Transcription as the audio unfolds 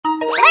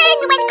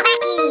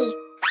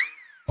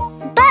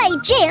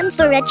jam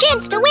for a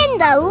chance to win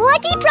the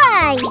lucky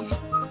prize.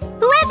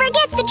 Whoever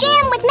gets the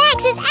jam with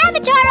Max's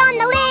avatar on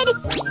the lid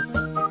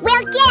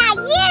will get a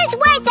year's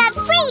worth of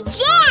free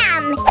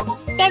jam.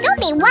 There's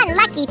only one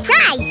lucky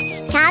prize.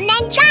 Come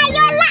and try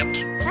your luck.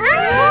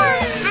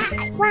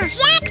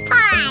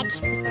 Jackpot!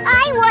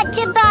 I want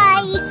to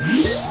buy.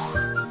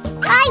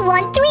 I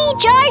want 3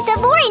 jars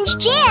of orange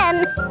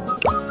jam.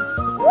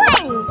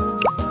 1,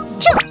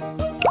 2,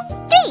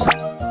 3.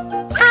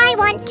 I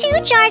want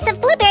 2 jars of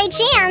blueberry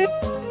jam.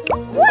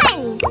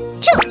 1, 2.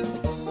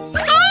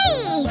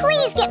 Hey!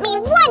 Please get me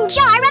 1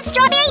 jar of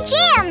strawberry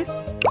jam.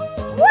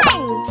 1.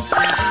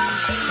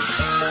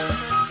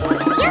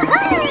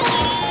 Yoo-hoo!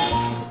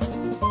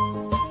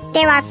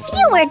 There are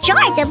fewer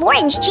jars of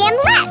orange jam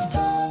left.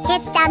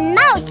 It's the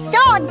most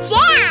sold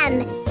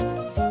jam.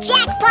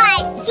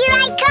 Jackpot! Here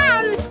I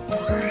come.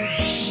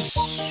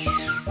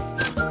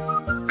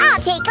 I'll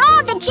take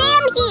all the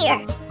jam here.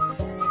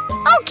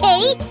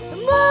 Okay.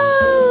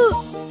 Moo!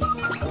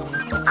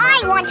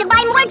 I want to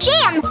buy more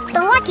jam.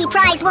 The lucky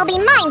prize will be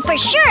mine for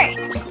sure.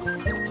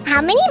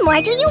 How many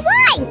more do you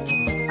want?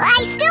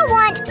 I still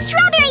want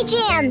strawberry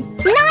jam.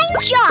 9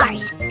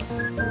 jars.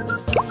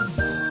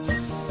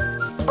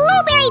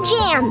 Blueberry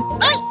jam.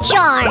 8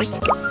 jars.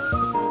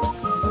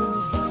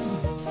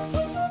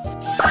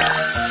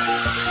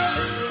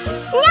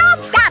 No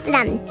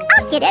problem.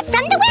 I'll get it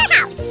from the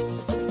warehouse.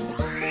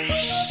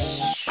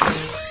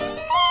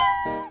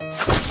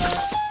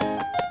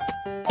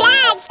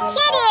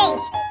 Kitty!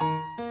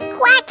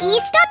 Quacky,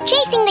 stop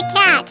chasing the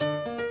cat!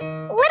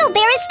 Little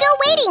Bear is still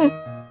waiting.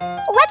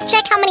 Let's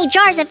check how many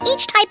jars of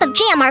each type of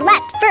jam are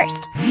left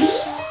first.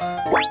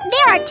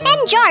 There are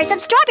 10 jars of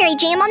strawberry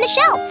jam on the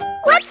shelf.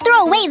 Let's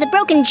throw away the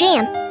broken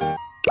jam. 1,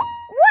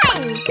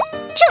 2,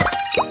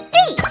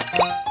 3,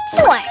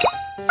 4,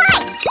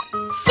 5,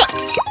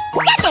 6,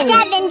 7.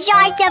 7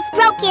 jars of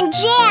broken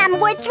jam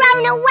were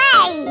thrown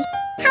away.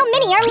 How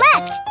many are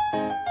left?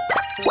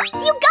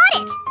 You got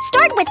it!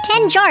 Start with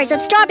 10 jars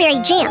of strawberry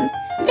jam,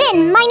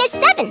 then minus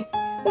 7.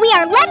 We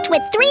are left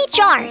with 3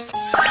 jars.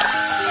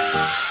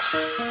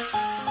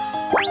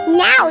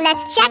 Now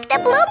let's check the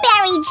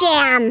blueberry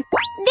jam.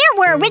 There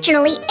were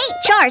originally 8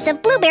 jars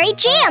of blueberry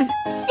jam.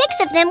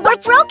 6 of them were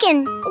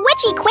broken.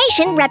 Which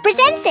equation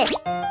represents it?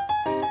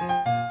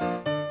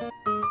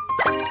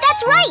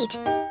 That's right!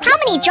 How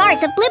many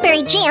jars of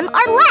blueberry jam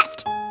are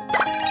left?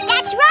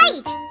 That's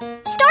right!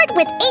 Start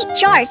with 8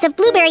 jars of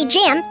blueberry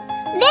jam,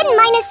 then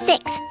minus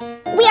 6.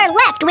 We are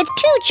left with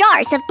 2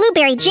 jars of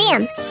blueberry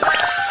jam.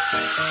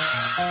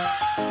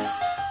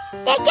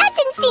 There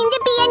doesn't seem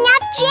to be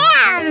enough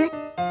jam.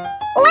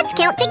 Let's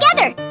count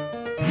together.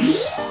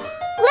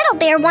 Little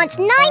Bear wants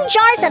 9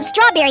 jars of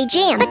strawberry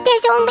jam. But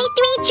there's only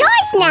 3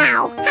 jars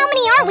now. How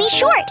many are we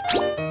short?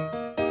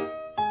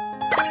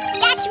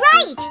 That's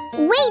right.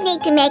 We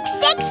need to make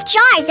 6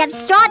 jars of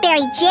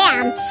strawberry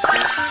jam.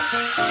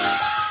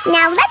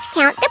 Now let's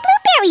count the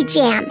blueberry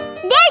jam.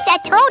 There's a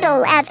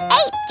total of 8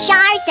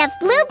 jars of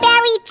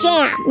blueberry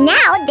jam.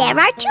 Now there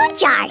are 2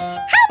 jars.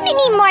 How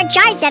many more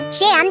jars of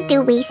jam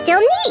do we still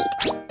need?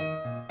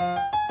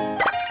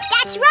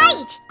 That's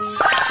right!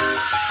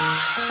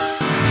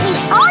 We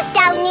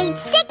also need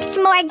 6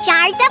 more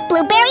jars of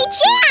blueberry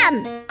jam.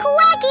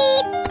 Quacky!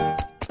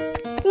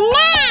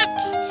 Max!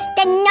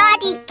 The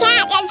naughty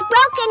cat has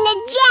broken the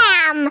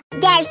jam.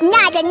 There's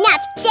not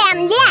enough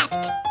jam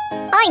left.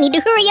 I need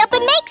to hurry up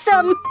and make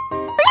some.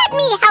 Let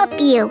me help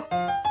you.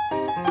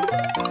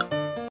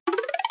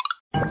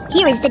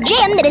 Here is the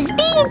jam that is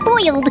being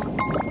boiled.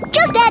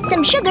 Just add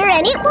some sugar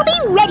and it will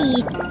be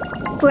ready.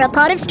 For a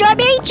pot of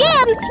strawberry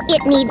jam,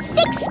 it needs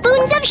 6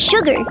 spoons of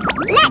sugar.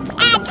 Let's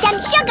add some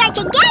sugar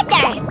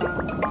together.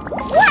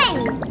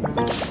 1,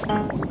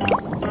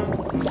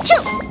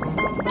 2,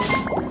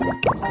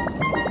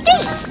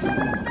 3,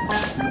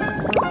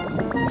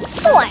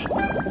 4.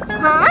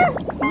 Huh?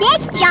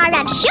 This jar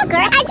of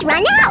sugar has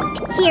run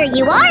out. Here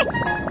you are.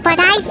 But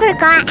I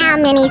forgot how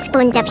many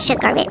spoons of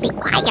sugar it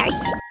requires.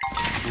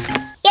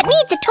 It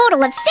needs a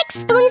total of 6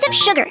 spoons of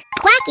sugar.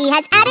 Quacky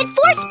has added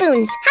 4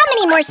 spoons. How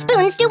many more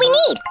spoons do we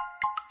need?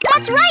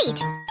 That's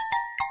right!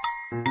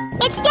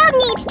 It still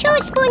needs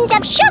 2 spoons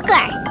of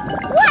sugar.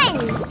 1,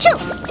 2.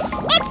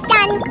 It's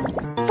done.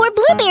 For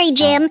blueberry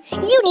jam,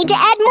 you need to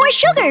add more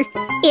sugar.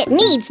 It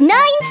needs 9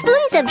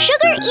 spoons of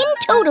sugar in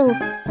total.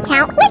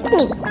 Count with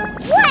me.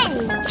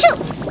 1, 2,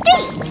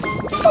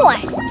 3, 4,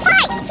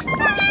 5.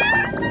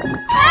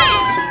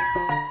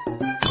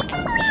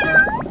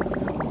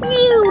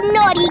 You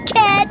naughty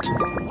cat!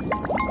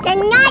 The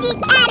naughty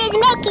cat is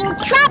making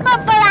trouble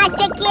for us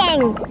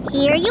again.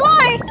 Here you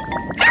are.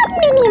 How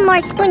many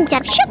more spoons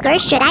of sugar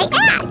should I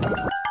add?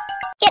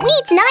 It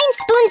needs 9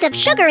 spoons of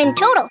sugar in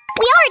total.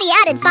 We already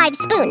added 5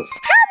 spoons.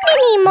 How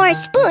many more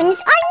spoons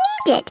are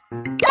needed?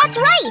 That's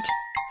right.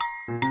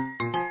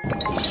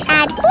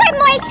 Add 4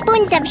 more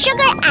spoons of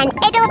sugar and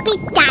it'll be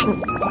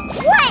done.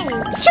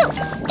 1, 2,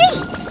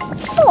 3,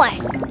 4.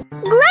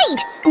 Great!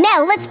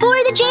 Now let's pour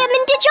the jam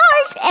into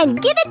jars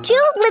and give it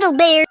to Little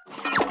Bear.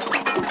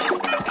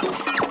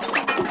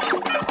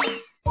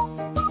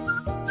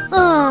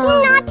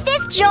 Not this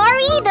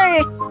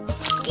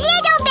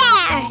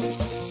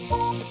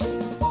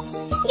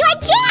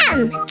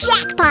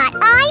jackpot!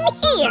 I'm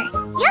here!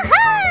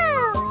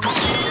 Yoo-hoo!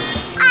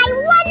 I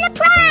won the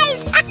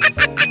prize!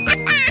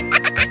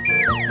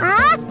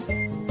 Huh?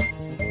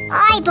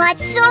 I bought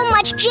so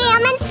much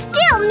jam and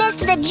still missed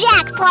the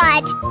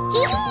jackpot!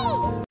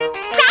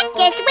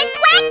 Practice with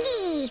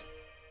Quacky!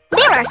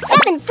 There are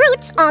 7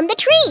 fruits on the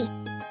tree.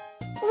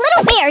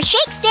 Little Bear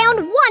shakes down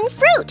 1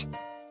 fruit.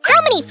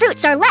 How many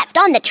fruits are left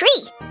on the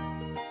tree?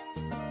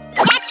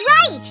 That's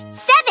right!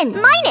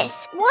 7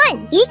 minus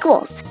 1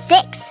 equals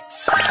 6.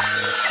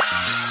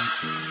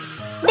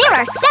 There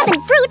are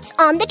 7 fruits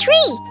on the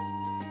tree.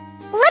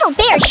 Little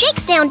Bear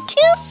shakes down 2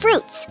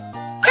 fruits.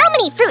 How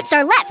many fruits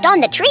are left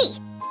on the tree?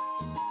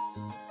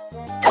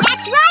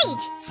 That's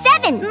right!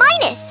 7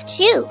 minus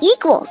 2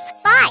 equals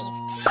 5.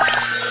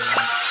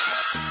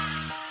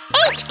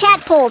 8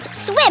 tadpoles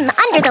swim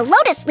under the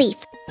lotus leaf.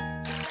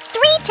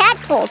 3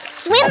 tadpoles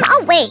swim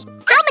away.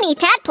 How many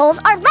tadpoles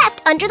are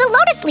left under the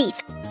lotus leaf?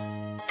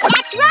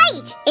 That's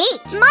right!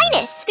 8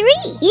 minus 3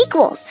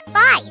 equals 5.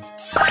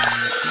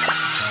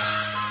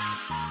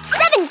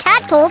 7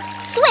 tadpoles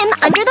swim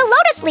under the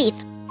lotus leaf.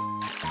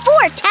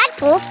 4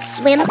 tadpoles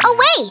swim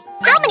away.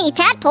 How many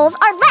tadpoles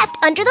are left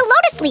under the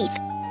lotus leaf?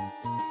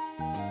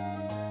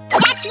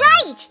 That's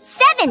right!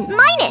 7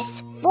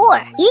 minus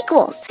 4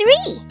 equals 3.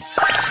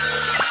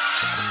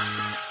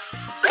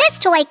 This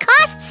toy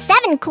costs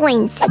 7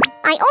 coins.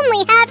 I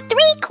only have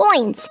 3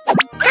 coins.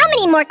 How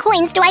many more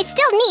coins do I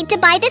still need to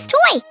buy this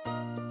toy?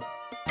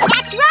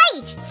 That's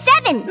right!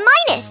 7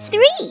 minus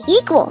 3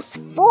 equals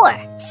 4.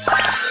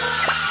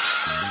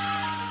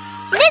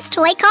 This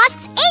toy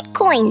costs 8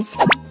 coins.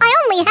 I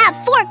only have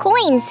 4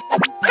 coins.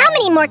 How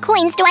many more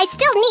coins do I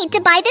still need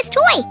to buy this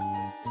toy?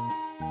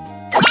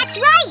 That's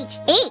right!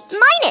 8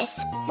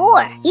 minus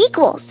 4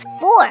 equals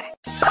 4.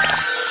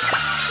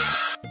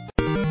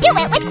 Do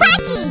it with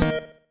Quacky!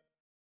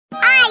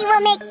 I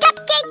will make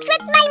cupcakes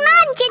with my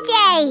mom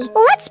today!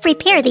 Let's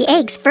prepare the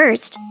eggs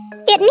first.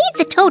 It needs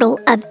a total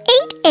of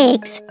 8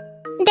 eggs.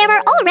 There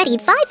are already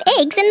 5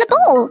 eggs in the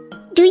bowl.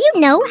 Do you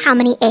know how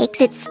many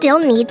eggs it still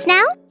needs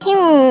now?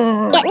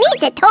 It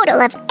needs a total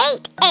of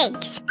 8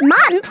 eggs.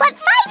 Mom put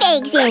 5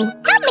 eggs in.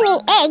 How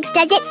many eggs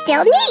does it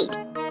still need?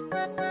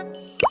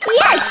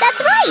 Yes,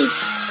 that's right!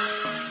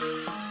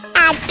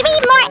 Add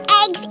 3 more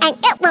eggs and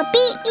it will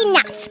be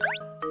enough.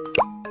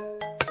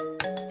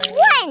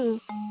 1,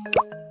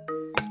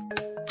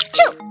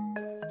 2,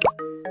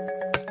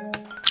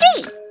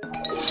 3.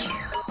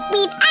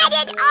 We've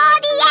added all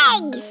the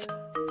eggs!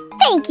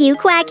 Thank you,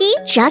 Quacky.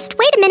 Just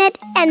wait a minute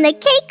and the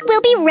cake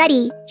will be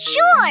ready.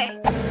 Sure!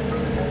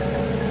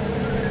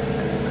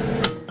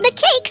 The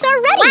cakes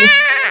are ready!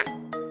 Wah!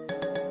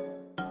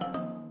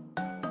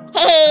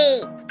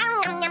 Hey!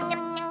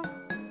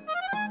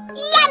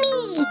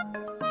 Yummy!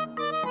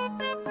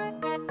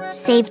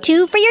 Save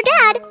 2 for your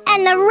dad,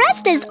 and the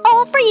rest is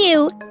all for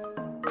you.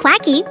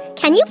 Quacky,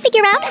 can you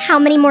figure out how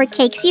many more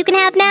cakes you can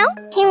have now?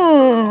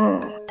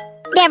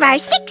 There are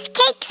 6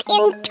 cakes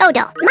in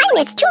total,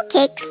 minus 2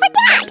 cakes for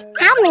Dad.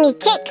 How many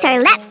cakes are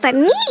left for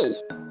me?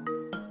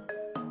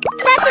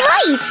 That's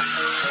right!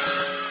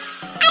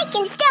 I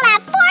can still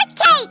have 4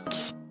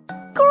 cakes!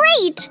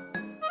 Great!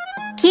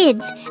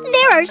 Kids,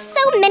 there are so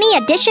many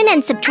addition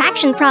and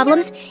subtraction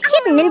problems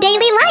hidden in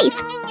daily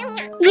life.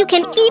 You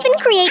can even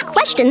create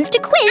questions to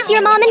quiz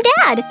your mom and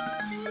dad.